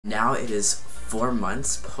Now it is 4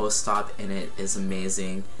 months post-op and it is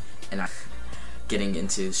amazing, and I'm getting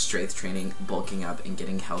into strength training, bulking up, and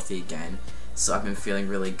getting healthy again, so I've been feeling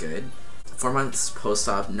really good. 4 months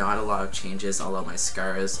post-op, not a lot of changes, although my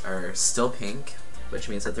scars are still pink, which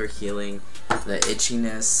means that they're healing. The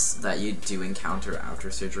itchiness that you do encounter after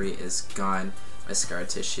surgery is gone. My scar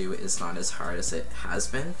tissue is not as hard as it has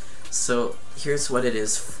been. So here's what it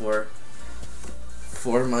is for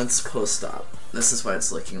 4 months post-op. This is what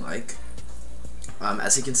it's looking like.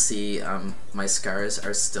 As you can see, my scars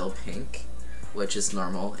are still pink, which is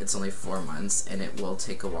normal. It's only 4 months and it will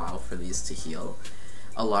take a while for these to heal.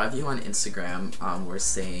 A lot of you on Instagram were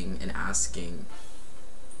saying and asking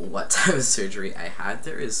what type of surgery I had.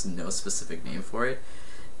 There is no specific name for it.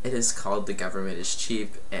 It is called "The Government is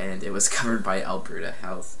Cheap" and it was covered by Alberta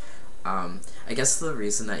Health. I guess the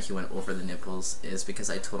reason that he went over the nipples is because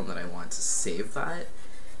I told him that I want to save that.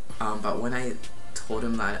 But when I told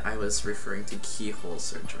him that, I was referring to keyhole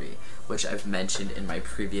surgery, which I've mentioned in my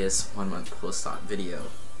previous 1 month post-op video.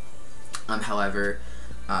 However,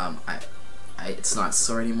 it's not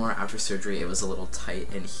sore anymore after surgery. It was a little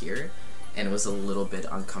tight in here, and it was a little bit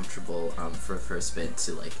uncomfortable for a first bit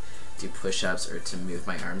to like do push-ups or to move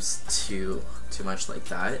my arms too much like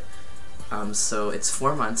that. So it's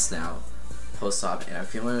 4 months now post-op and I'm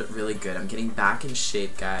feeling really good. I'm getting back in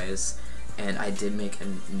shape, guys, and I did make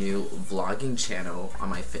a new vlogging channel on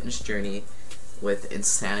my fitness journey with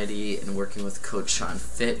Insanity and working with Coach Sean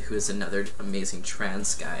Fit, who is another amazing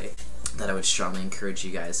trans guy that I would strongly encourage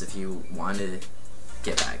you guys, if you want to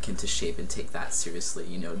get back into shape and take that seriously,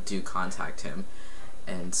 you know, do contact him.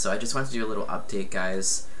 And so I just wanted to do a little update,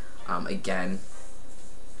 guys. Again,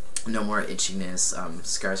 no more itchiness.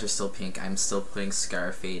 Scars are still pink. I'm still putting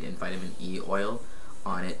Scar Fade and vitamin E oil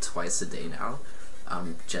on it twice a day now,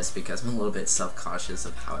 just because I'm a little bit self-cautious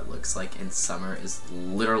of how it looks like, and summer is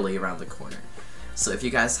literally around the corner. So if you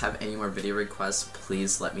guys have any more video requests,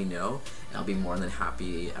 please let me know, and I'll be more than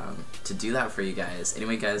happy to do that for you guys.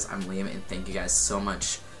 Anyway, guys, I'm Liam, and thank you guys so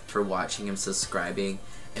much for watching and subscribing.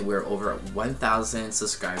 And we're over 1,000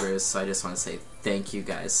 subscribers, so I just want to say thank you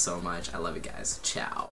guys so much. I love you guys. Ciao.